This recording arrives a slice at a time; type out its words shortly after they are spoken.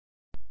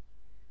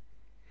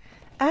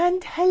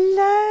And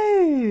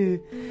hello!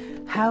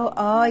 How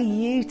are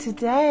you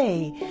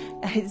today?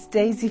 It's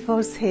Daisy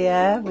Foss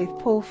here with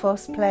Paul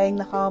Foss playing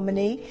the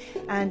harmony,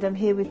 and I'm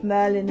here with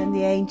Merlin and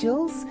the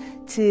angels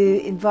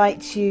to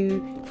invite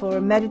you for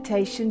a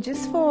meditation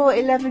just for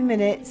 11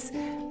 minutes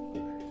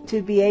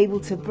to be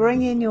able to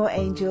bring in your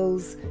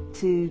angels,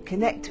 to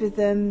connect with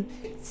them,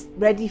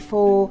 ready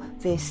for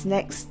this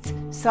next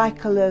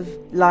cycle of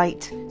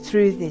light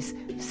through this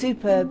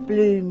super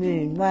blue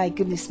moon. My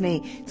goodness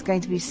me, it's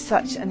going to be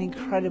such an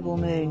incredible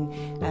moon.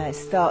 It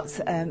starts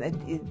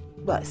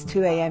it's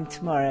 2 a.m.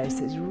 tomorrow,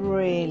 so it's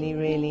really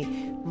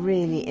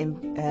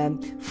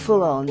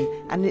full on,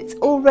 and it's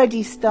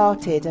already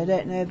started. I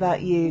don't know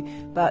about you,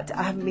 but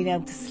I haven't been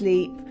able to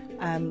sleep.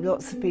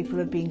 Lots of people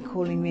have been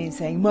calling me and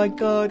saying, my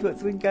God,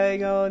 what's been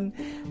going on?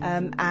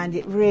 And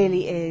it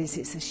really is,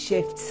 it's a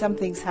shift,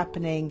 something's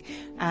happening,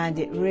 and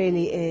it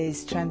really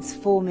is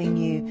transforming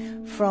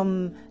you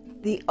from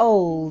the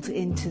old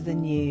into the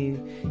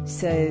new.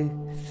 So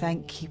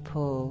thank you,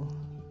 Paul.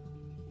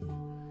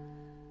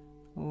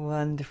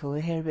 Wonderful.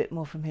 We'll hear a bit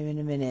more from him in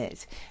a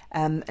minute.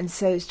 And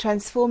so it's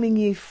transforming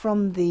you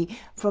from the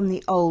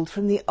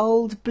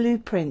old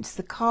blueprints,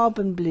 the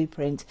carbon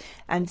blueprint,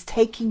 and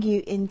taking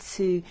you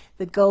into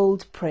the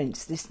gold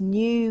print, this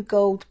new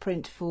gold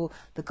print for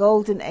the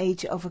golden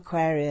age of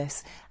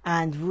Aquarius,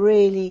 and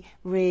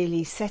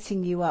really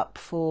setting you up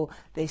for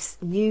this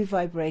new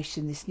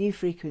vibration, this new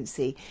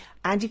frequency.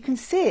 And you can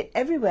see it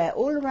everywhere,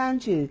 all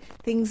around you.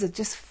 Things are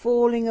just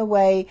falling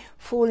away,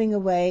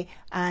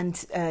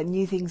 and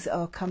new things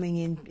are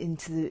coming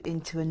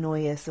into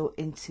annoy us, or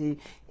into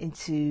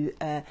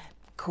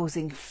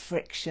causing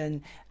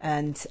friction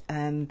and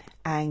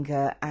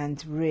anger,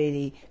 and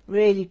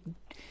really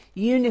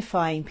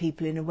unifying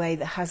people in a way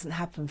that hasn't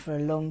happened for a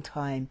long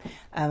time.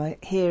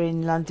 Here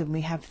in London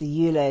we have the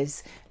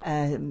ULEZ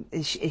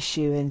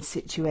issue and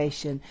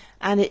situation,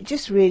 and it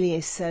just really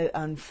is so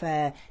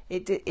unfair.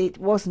 It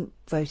wasn't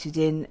voted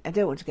in. I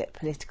don't want to get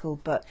political,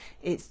 but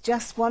it's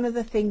just one of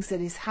the things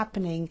that is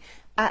happening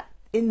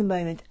in the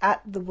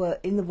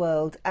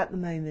world at the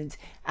moment,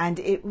 and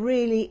it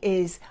really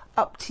is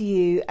up to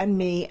you and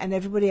me and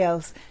everybody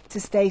else to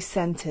stay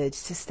centered,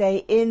 to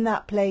stay in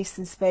that place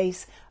and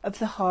space of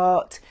the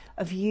heart,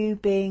 of you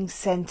being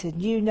centered,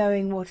 you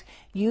knowing what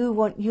you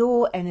want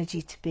your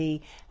energy to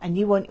be, and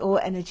you want your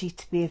energy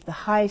to be of the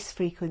highest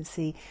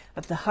frequency,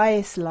 of the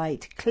highest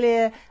light,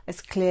 clear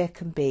as clear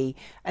can be.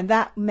 And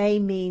that may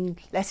mean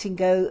letting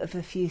go of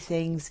a few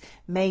things,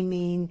 may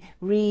mean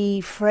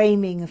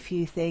reframing a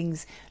few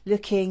things,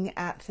 looking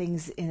at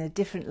things in a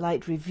different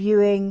light,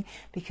 reviewing,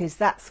 because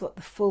that's what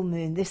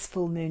this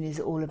full moon is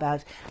all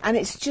about. And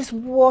it's just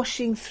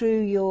washing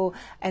through your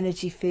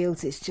energy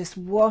fields, it's just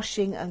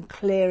washing and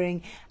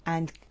clearing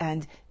and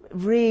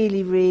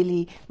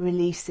really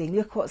releasing.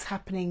 Look what's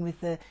happening with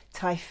the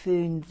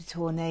typhoon, the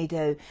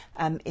tornado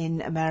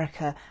in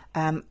America,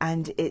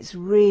 and it's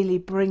really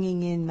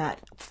bringing in that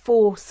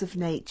force of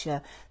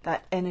nature,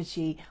 that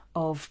energy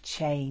of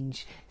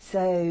change.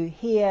 So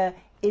here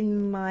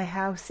in my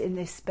house, in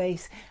this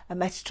space,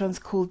 Metatron's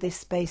called this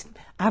space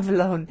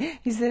Avalon.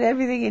 He said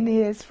everything in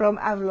here is from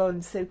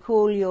Avalon, so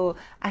call your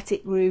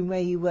attic room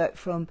where you work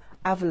from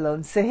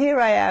Avalon. So here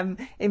I am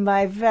in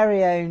my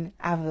very own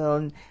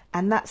Avalon,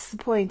 and that's the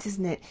point,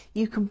 isn't it?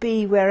 You can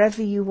be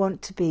wherever you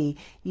want to be.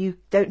 You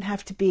don't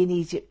have to be in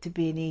Egypt to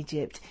be in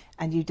Egypt,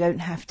 and you don't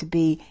have to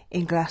be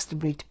in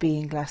Glastonbury to be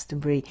in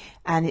Glastonbury.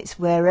 And it's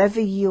wherever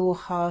your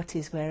heart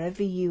is,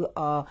 wherever you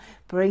are,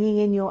 bringing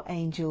in your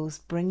angels,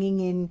 bringing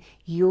in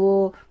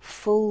your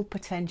full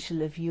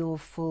potential of your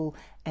full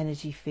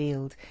energy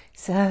field.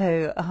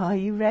 So are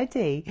you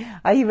ready?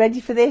 Are you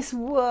ready for this?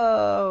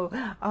 Whoa,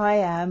 I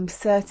am,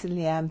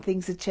 certainly am.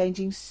 Things are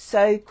changing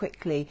so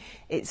quickly.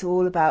 It's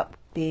all about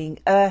being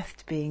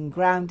earthed, being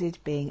grounded,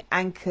 being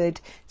anchored,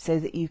 so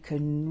that you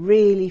can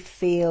really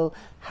feel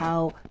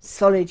how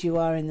solid you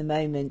are in the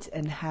moment,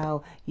 and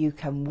how you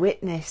can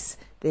witness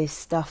this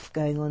stuff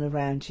going on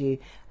around you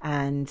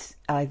and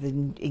either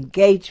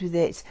engage with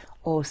it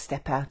or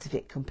step out of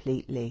it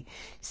completely.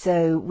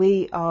 So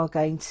we are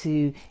going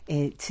to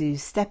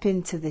step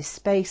into this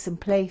space and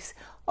place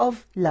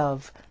of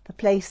love, the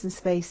place and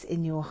space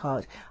in your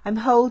heart. I'm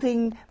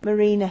holding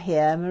Marina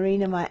here,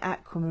 Marina, my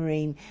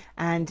aquamarine,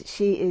 and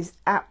she is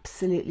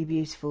absolutely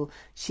beautiful.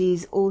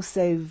 She's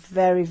also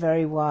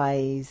very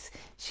wise.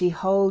 She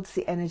holds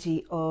the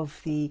energy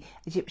of the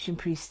Egyptian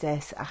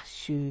priestess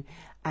Ashu,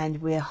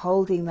 and we're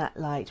holding that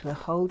light, we're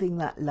holding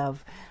that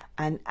love.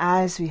 And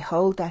as we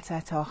hold that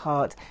at our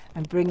heart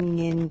and bringing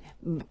in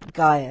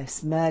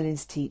Gaius,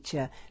 Merlin's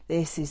teacher,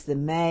 this is the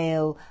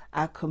male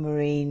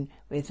aquamarine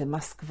with the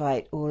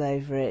muscovite all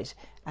over it.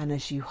 And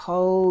as you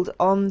hold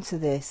on to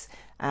this,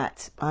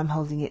 I'm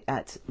holding it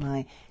at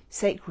my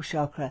sacral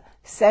chakra,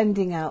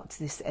 sending out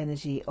this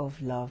energy of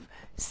love,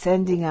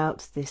 sending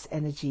out this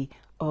energy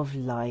of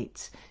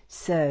light.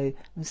 So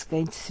I'm just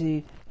going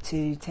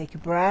to take a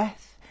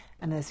breath,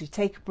 and as we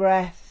take a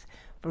breath,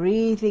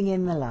 breathing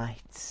in the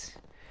light,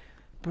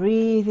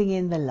 breathing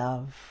in the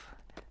love,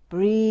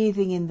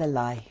 breathing in the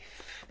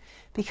life,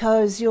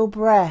 because your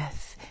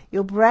breath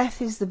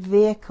is the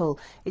vehicle.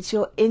 It's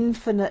your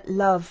infinite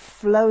love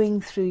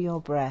flowing through your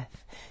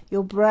breath.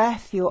 Your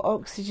breath, your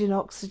oxygen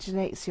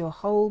oxygenates your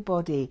whole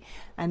body,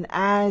 and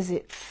as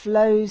it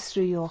flows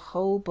through your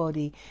whole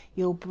body,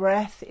 your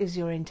breath is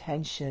your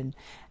intention.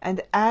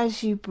 And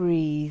as you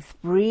breathe,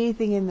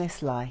 breathing in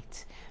this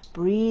light,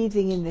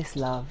 breathing in this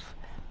love,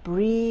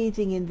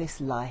 breathing in this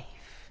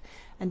life,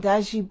 and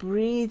as you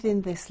breathe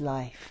in this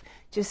life,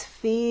 just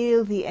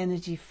feel the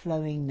energy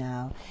flowing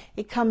now.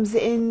 It comes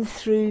in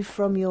through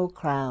from your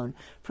crown,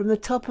 from the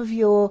top of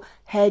your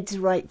head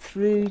right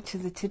through to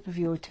the tip of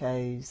your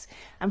toes,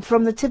 and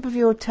from the tip of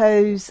your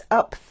toes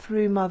up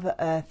through Mother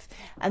Earth.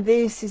 And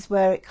this is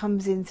where it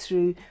comes in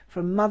through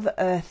from Mother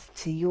Earth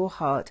to your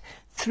heart,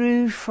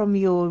 through from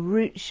your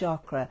root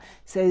chakra.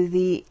 So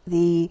the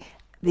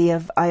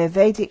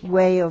Ayurvedic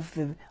way of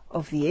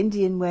the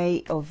Indian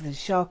way of the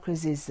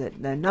chakras is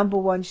that the number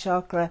one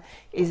chakra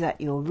is at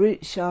your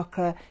root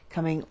chakra,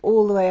 coming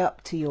all the way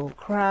up to your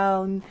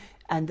crown,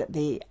 and that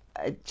the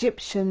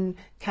Egyptian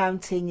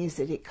counting is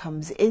that it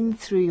comes in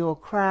through your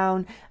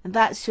crown, and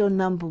that's your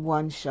number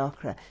one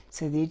chakra.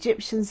 So the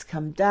Egyptians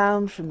come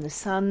down from the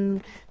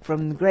sun,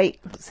 from the great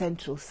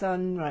central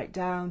sun, right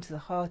down to the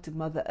heart of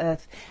Mother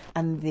Earth,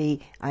 and the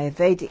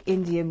Ayurvedic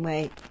Indian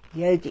way,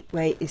 yogic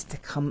way, is to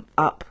come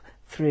up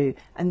through.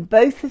 And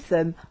both of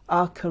them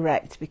are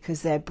correct,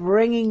 because they're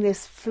bringing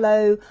this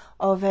flow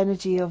of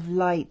energy of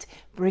light,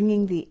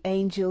 bringing the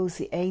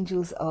angels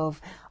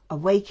of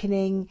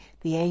awakening,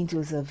 the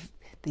angels of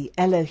the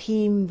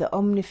Elohim, the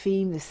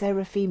Omnipheme, the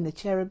Seraphim, the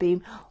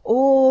Cherubim,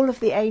 all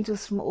of the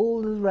angels from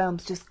all the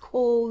realms. Just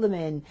call them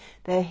in.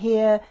 They're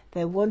here,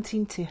 they're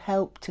wanting to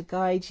help, to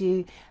guide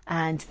you,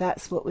 and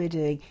that's what we're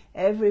doing.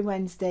 Every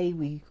Wednesday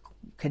we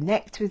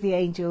connect with the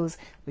angels,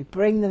 we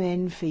bring them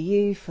in for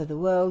you, for the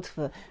world,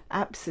 for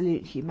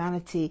absolute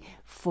humanity,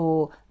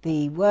 for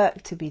the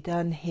work to be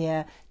done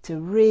here, to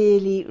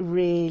really,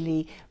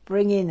 really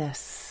bring in a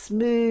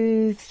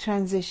smooth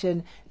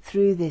transition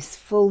through this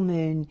full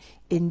moon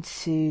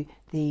into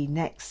the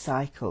next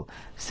cycle.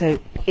 So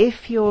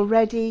if you're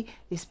ready,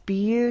 this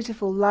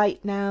beautiful light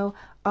now,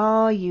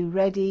 are you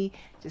ready?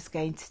 Just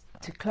going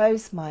to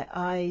close my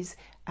eyes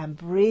and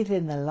breathe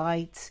in the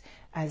light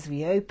as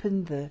we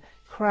open the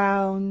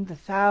crown, the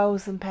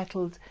 1,000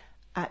 petals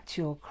at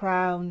your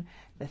crown,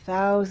 the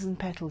 1,000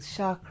 petals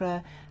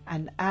chakra,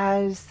 and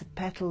as the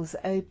petals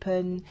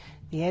open,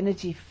 the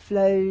energy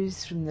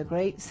flows from the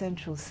great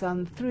central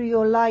sun through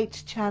your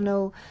light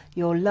channel,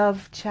 your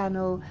love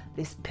channel,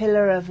 this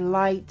pillar of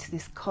light,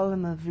 this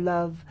column of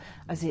love,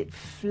 as it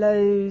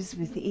flows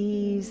with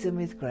ease and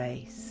with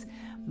grace.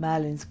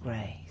 Merlin's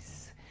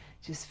grace.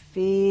 Just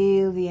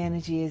feel the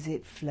energy as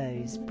it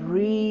flows,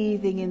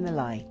 breathing in the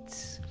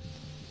light.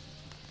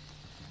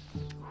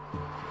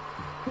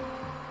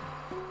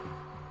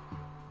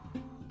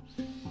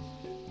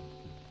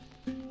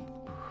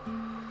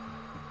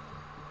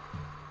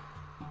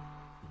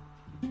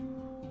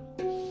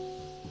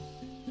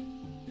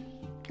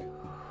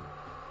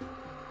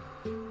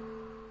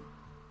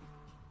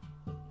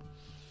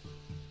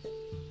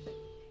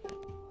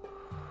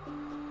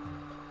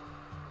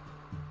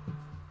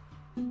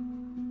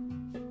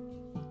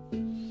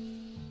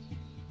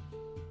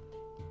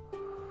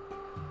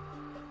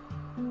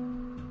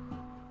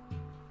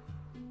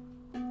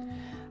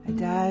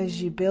 And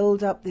as you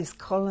build up this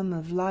column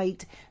of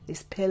light,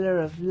 this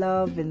pillar of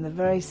love in the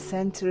very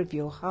center of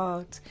your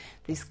heart,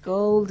 this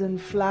golden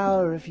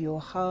flower of your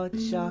heart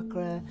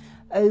chakra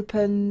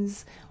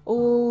opens,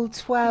 all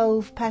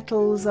 12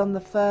 petals on the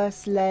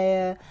first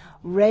layer,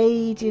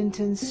 radiant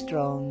and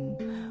strong,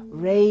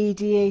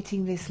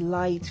 radiating this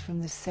light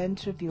from the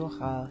center of your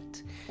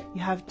heart.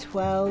 You have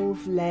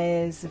 12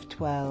 layers of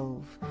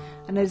 12,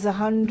 and there's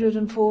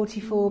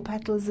 144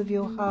 petals of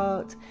your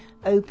heart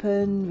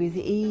open with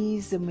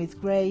ease and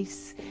with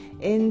grace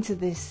into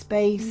this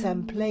space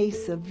and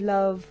place of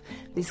love,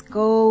 this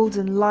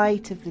golden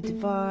light of the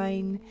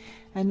divine.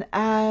 And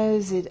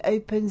as it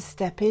opens,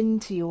 step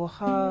into your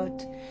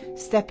heart,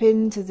 step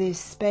into this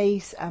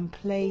space and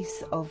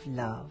place of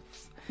love,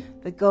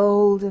 the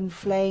golden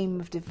flame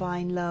of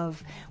divine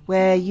love,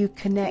 where you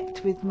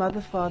connect with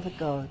Mother, Father,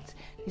 God,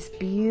 this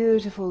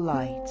beautiful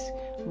light,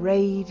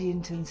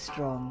 radiant and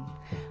strong.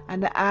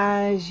 And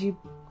as you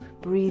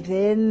breathe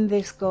in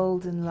this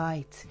golden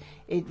light,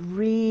 it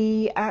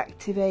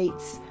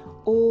reactivates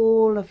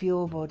all of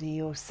your body,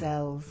 your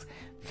cells,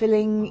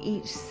 filling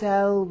each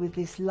cell with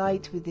this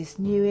light, with this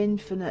new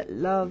infinite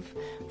love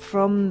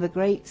from the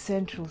great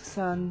central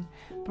sun,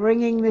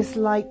 bringing this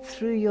light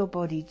through your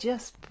body.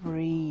 Just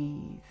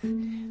breathe,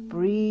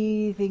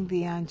 breathing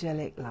the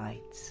angelic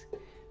light,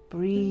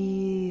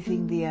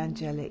 breathing the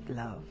angelic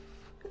love,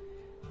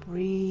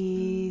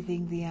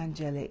 breathing the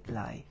angelic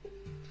life.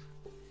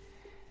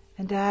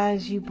 And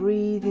as you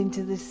breathe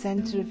into the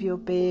center of your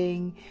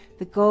being,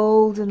 the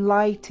golden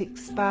light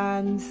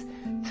expands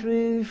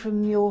through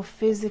from your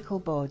physical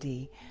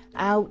body,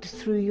 out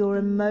through your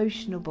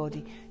emotional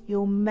body,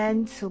 your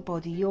mental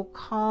body, your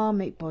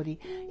karmic body,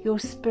 your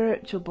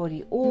spiritual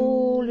body,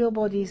 all your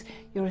bodies,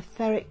 your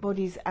etheric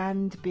bodies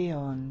and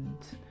beyond,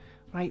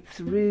 right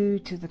through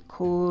to the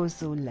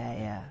causal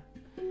layer.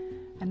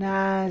 And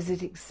as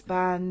it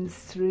expands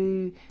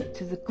through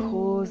to the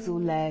causal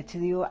layer, to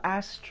your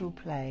astral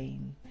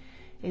plane,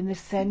 in the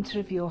center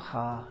of your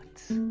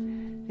heart,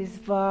 this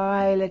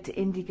violet,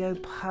 indigo,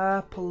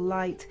 purple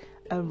light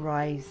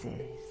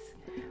arises.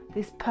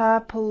 This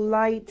purple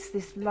light,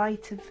 this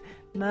light of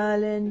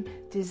Merlin,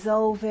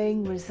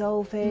 dissolving,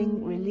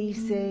 resolving,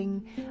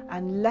 releasing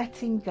and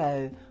letting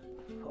go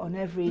on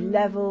every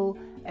level,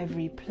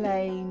 every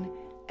plane,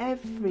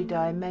 every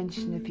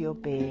dimension of your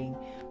being.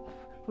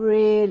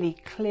 Really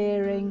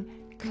clearing,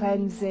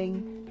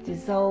 cleansing,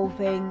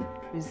 dissolving,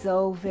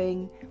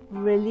 resolving,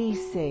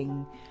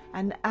 releasing.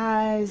 And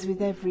as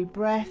with every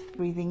breath,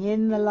 breathing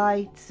in the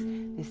light,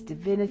 this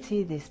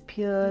divinity, this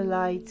pure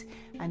light,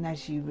 and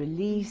as you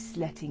release,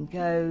 letting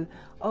go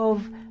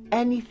of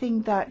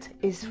anything that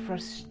is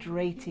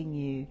frustrating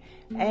you,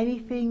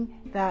 anything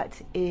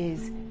that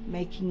is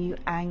making you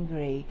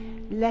angry,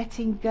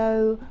 letting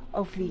go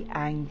of the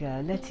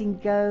anger, letting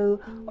go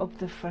of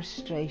the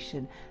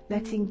frustration,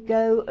 letting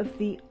go of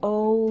the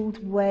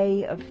old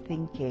way of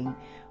thinking.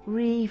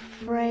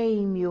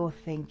 Reframe your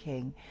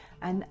thinking.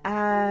 And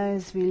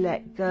as we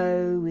let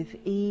go with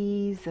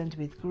ease and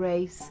with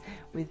grace,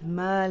 with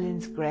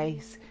Merlin's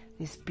grace,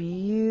 this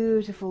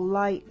beautiful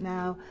light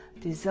now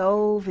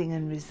dissolving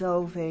and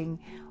resolving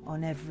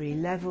on every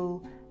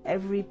level,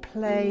 every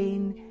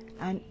plane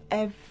and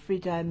every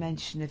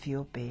dimension of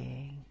your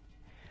being.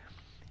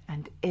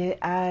 And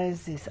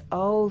as this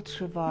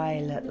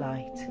ultraviolet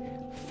light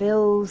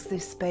fills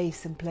this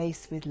space and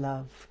place with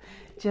love,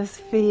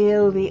 just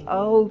feel the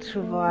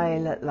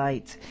ultraviolet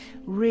light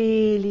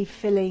really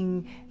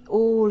filling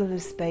all of the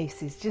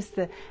spaces, just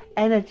the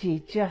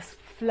energy just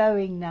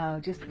flowing now,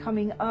 just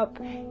coming up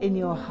in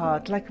your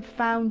heart like a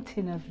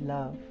fountain of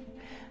love.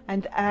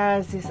 And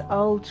as this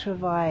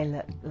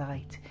ultraviolet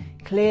light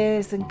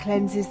clears and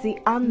cleanses the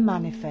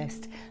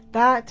unmanifest,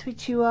 that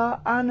which you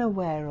are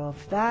unaware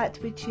of, that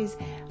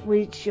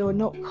which you're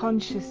not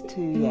conscious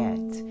to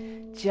yet,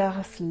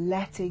 just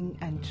letting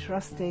and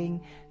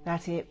trusting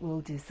that it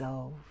will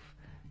dissolve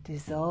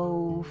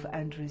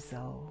and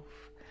resolve.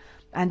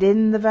 And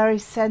in the very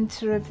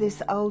center of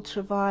this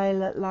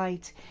ultraviolet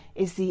light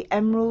is the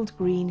emerald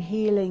green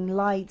healing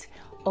light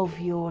of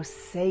your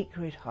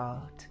sacred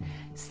heart.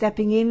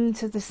 Stepping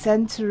into the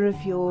center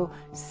of your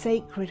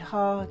sacred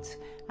heart,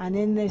 and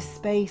in this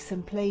space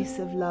and place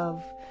of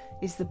love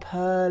is the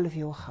pearl of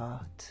your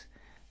heart,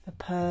 the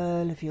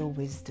pearl of your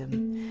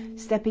wisdom.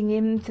 Stepping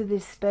into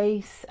this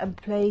space and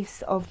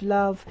place of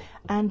love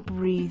and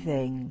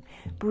breathing.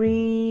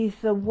 Breathe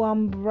the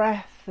one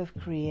breath of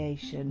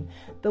creation,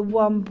 the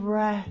one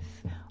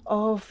breath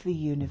of the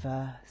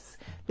universe.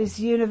 This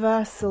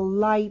universal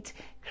light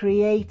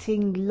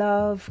creating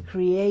love,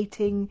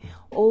 creating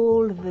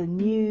all of the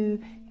new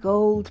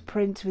gold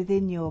print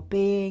within your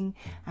being.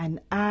 And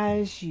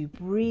as you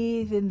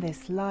breathe in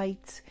this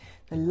light,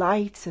 the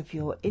light of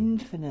your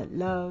infinite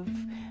love,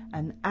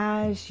 and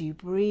as you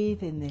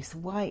breathe in this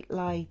white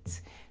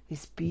light,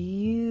 this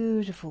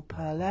beautiful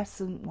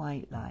pearlescent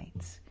white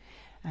light,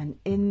 and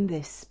in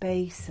this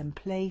space and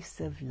place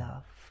of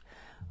love,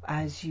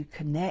 as you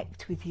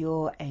connect with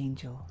your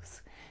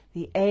angels,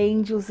 the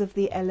angels of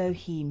the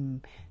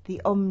Elohim, the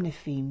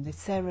Omnipheme, the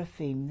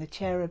Seraphim, the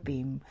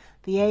Cherubim,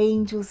 the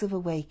angels of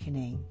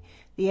awakening,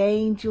 the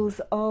angels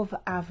of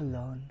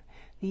Avalon,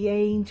 the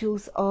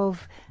angels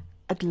of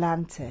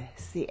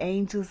Atlantis, the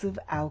angels of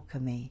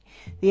alchemy,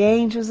 the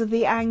angels of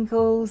the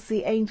angles,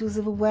 the angels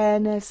of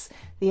awareness,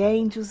 the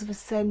angels of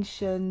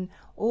ascension,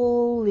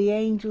 all the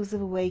angels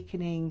of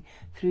awakening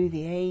through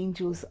the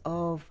angels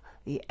of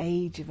the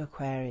age of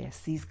Aquarius,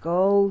 these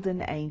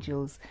golden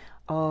angels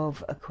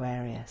of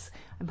Aquarius.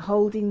 I'm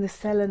holding the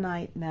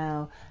selenite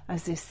now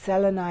as this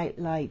selenite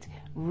light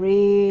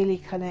really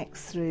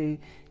connects through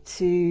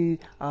to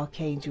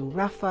Archangel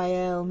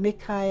Raphael,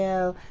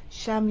 Michael,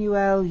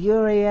 Shamuel,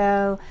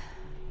 Uriel,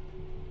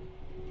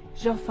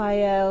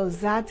 Jophiel,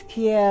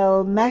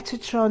 Zadkiel,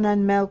 Metatron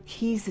and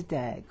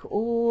Melchizedek,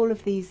 all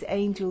of these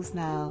angels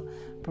now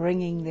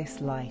bringing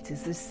this light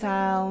as the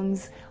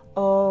sounds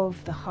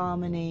of the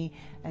harmony,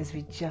 as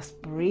we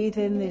just breathe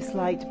in this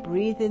light,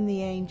 breathe in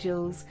the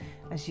angels,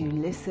 as you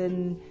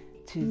listen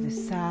to the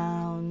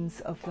sounds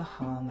of the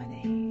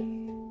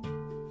harmony.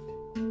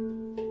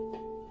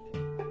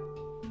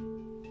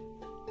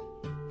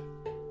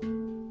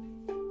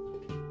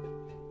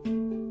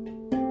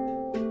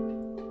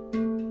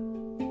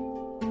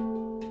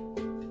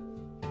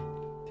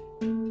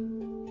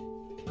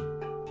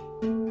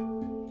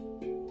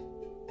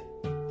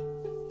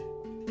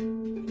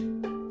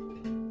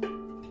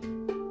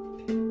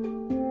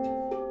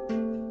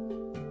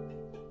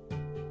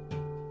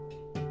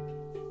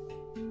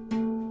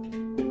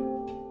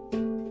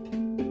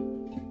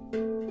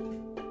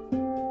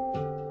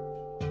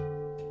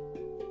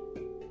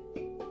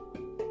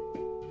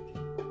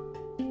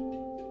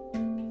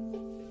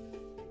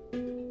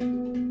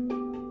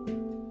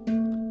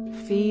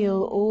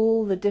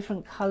 the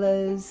different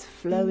colours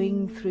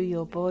flowing through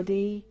your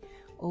body,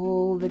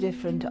 all the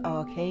different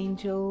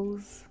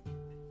archangels.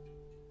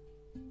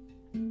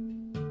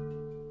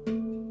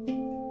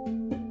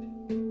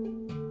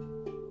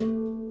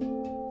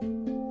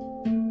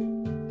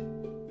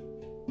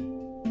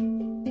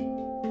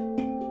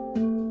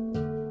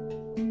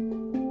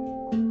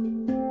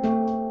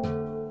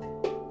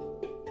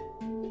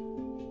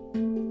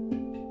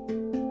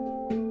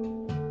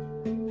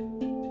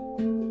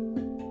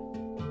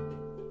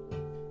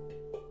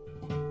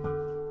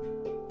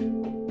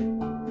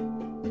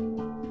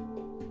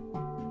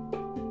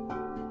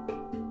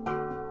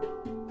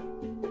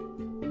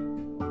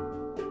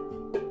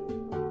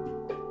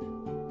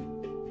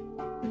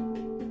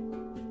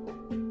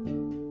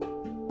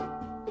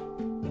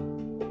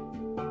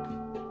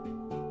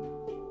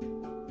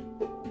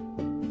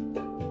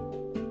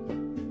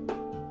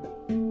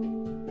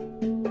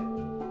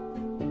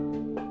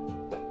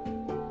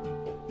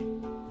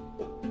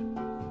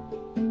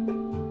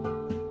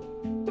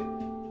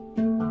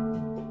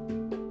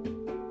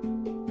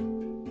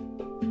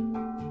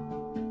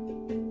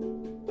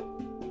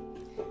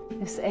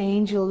 This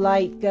angel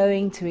light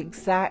going to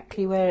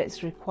exactly where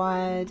it's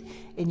required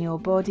in your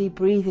body.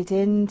 Breathe it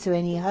into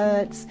any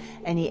hurts,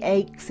 any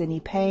aches, any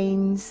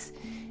pains,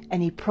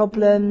 any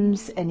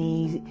problems,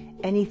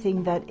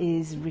 anything that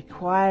is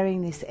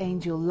requiring this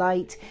angel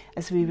light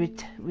as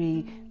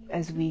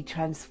we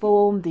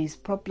transform these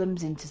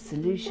problems into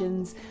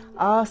solutions,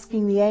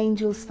 asking the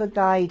angels for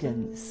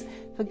guidance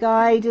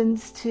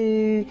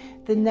to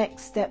the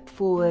next step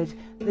forward,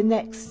 the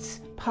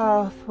next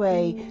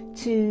pathway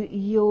to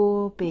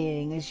your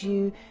being, as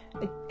you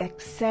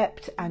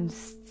accept and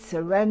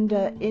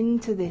surrender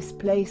into this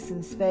place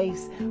and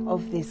space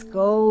of this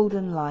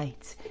golden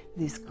light,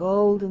 this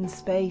golden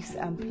space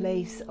and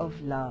place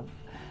of love.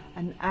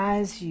 And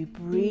as you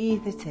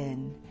breathe it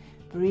in,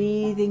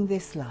 breathing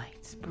this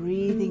light,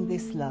 breathing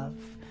this love,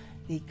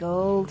 the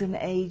golden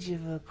age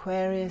of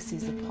Aquarius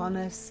is upon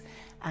us,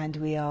 and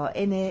we are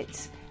in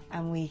it,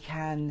 and we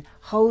can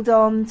hold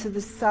on to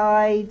the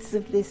sides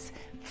of this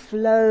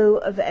flow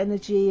of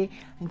energy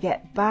and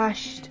get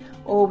bashed,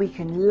 or we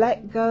can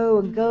let go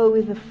and go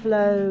with the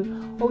flow,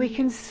 or we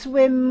can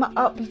swim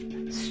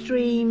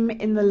upstream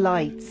in the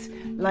light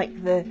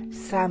like the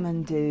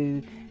salmon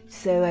do.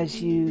 So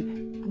as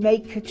you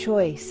make a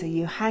choice, are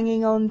you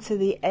hanging on to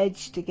the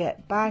edge to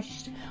get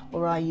bashed,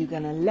 or are you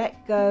going to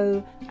let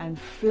go and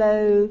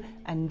flow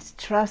and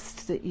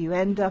trust that you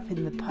end up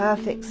in the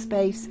perfect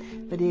space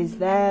that is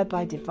there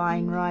by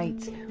divine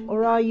right?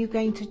 Or are you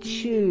going to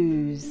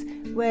choose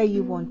where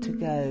you want to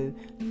go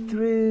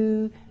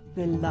through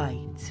the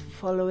light,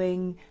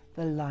 following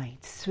the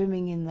light,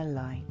 swimming in the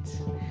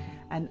light?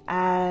 And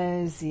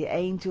as the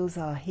angels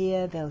are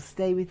here, they'll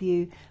stay with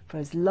you for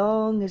as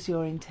long as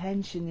your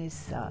intention is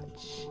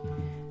such.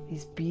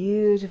 These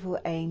beautiful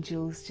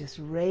angels, just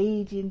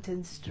radiant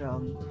and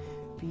strong,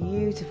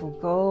 beautiful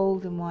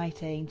gold and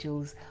white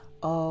angels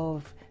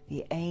of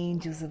the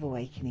angels of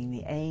awakening,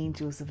 the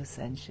angels of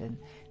ascension,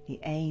 the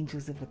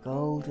angels of the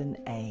golden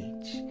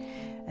age.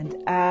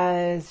 And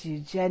as you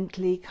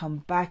gently come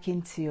back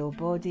into your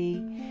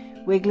body,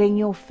 wiggling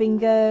your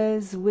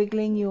fingers,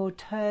 wiggling your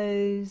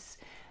toes,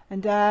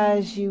 and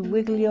as you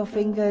wiggle your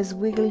fingers,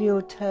 wiggle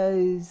your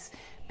toes,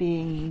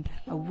 being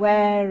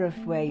aware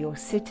of where you're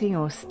sitting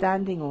or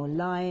standing or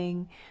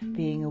lying,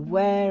 being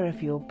aware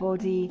of your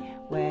body,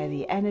 where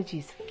the energy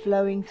is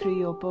flowing through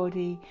your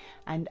body.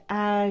 And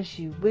as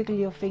you wiggle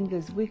your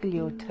fingers, wiggle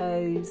your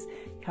toes,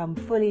 come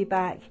fully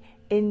back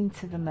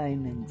into the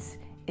moment,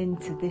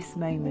 into this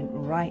moment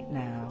right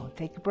now.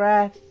 Take a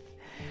breath,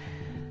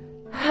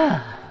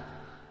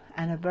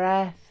 and a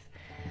breath,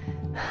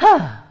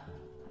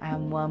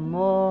 and one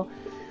more.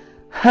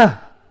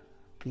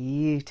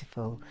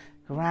 Beautiful.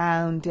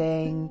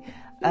 Grounding,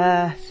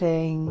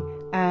 earthing,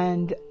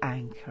 and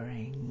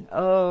anchoring.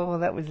 Oh,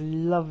 that was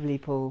lovely,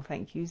 Paul.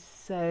 Thank you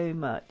so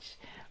much.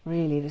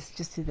 Really, let's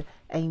just do the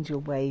angel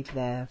wave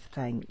there.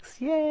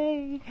 Thanks.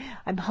 Yay!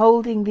 I'm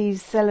holding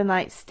these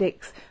selenite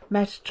sticks.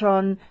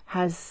 Metatron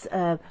has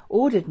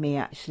ordered me,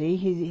 actually.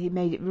 He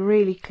made it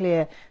really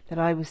clear that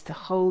I was to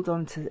hold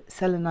on to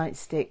selenite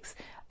sticks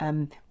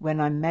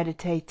when I'm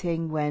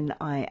meditating, when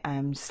I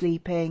am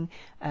sleeping.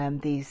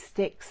 These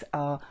sticks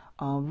are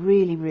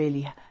really,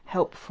 really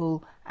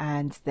helpful,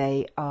 and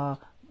they are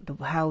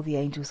how the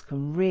angels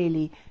can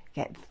really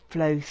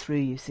flow through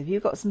you. So if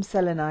you've got some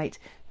selenite,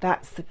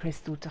 that's the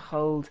crystal to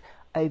hold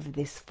over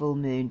this full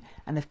moon.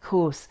 And of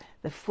course,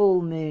 the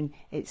full moon,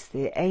 it's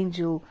the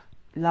angel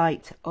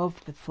light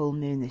of the full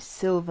moon, this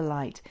silver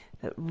light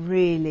that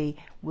really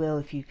will,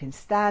 if you can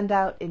stand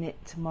out in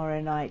it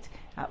tomorrow night,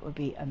 that would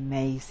be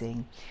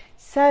amazing.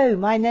 So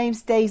my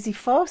name's Daisy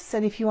Foss,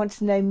 and if you want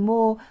to know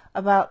more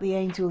about the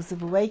Angels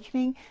of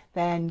Awakening,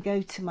 then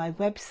go to my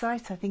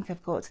website. I think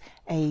I've got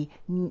a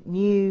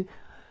new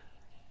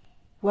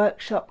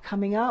workshop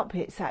coming up.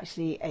 It's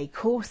actually a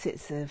course,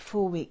 it's a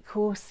 4-week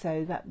course,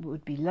 so that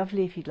would be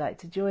lovely if you'd like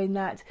to join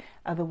that.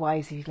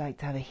 Otherwise, if you'd like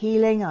to have a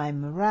healing,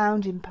 I'm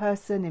around in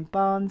person in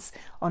Barnes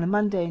on a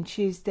Monday and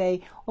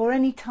Tuesday, or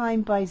any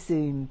time by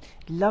Zoom.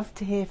 Love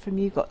to hear from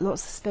you. Got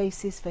lots of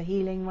spaces for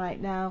healing right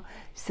now,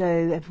 so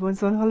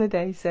everyone's on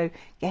holiday, so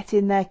get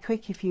in there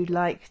quick if you'd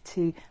like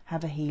to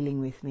have a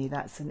healing with me.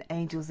 That's an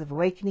Angels of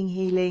Awakening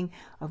healing,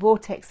 a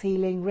vortex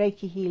healing,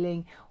 Reiki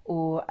healing,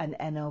 or an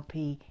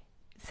NLP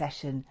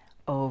session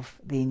of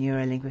the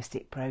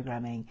neuro-linguistic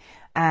programming.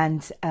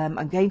 And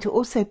I'm going to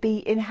also be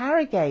in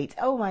Harrogate.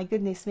 Oh my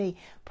goodness me,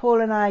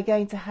 Paul and I are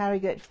going to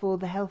Harrogate for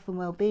the Health and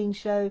Wellbeing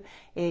Show.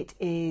 It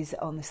is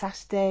on the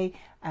Saturday,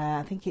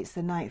 I think it's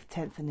the 9th,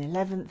 10th and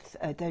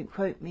 11th, don't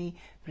quote me,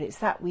 but it's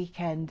that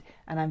weekend,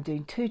 and I'm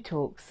doing 2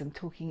 talks. I'm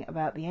talking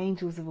about the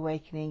Angels of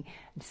Awakening,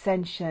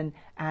 Ascension,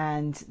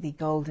 and the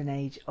Golden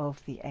Age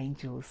of the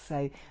Angels.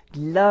 So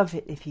love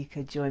it if you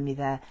could join me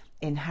there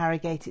in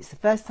Harrogate. It's the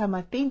first time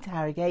I've been to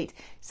Harrogate,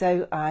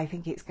 so I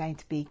think it's going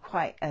to be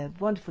quite a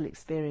wonderful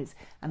experience,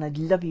 and I'd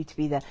love you to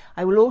be there.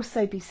 I will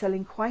also be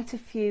selling quite a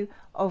few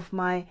of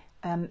my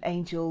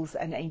angels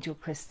and angel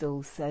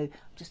crystals, so I'm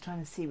just trying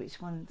to see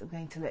which ones I'm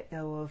going to let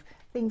go of.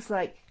 Things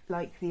like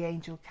the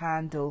angel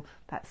candle,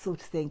 that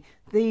sort of thing.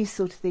 These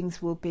sort of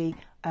things will be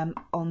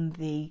on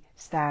the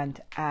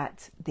stand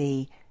at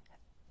the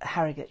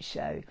Harrogate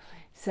show.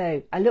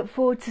 So I look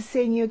forward to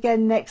seeing you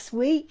again next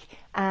week,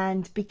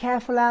 and be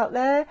careful out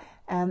there.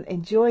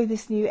 Enjoy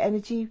this new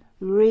energy,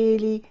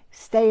 really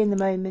stay in the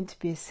moment,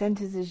 be as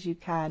centered as you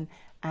can,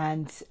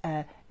 and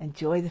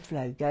enjoy the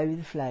flow, go with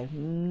the flow.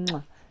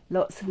 Mwah.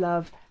 Lots of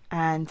love,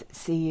 and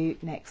see you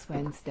next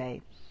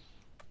Wednesday.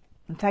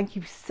 And thank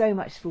you so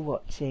much for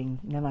watching.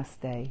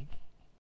 Namaste.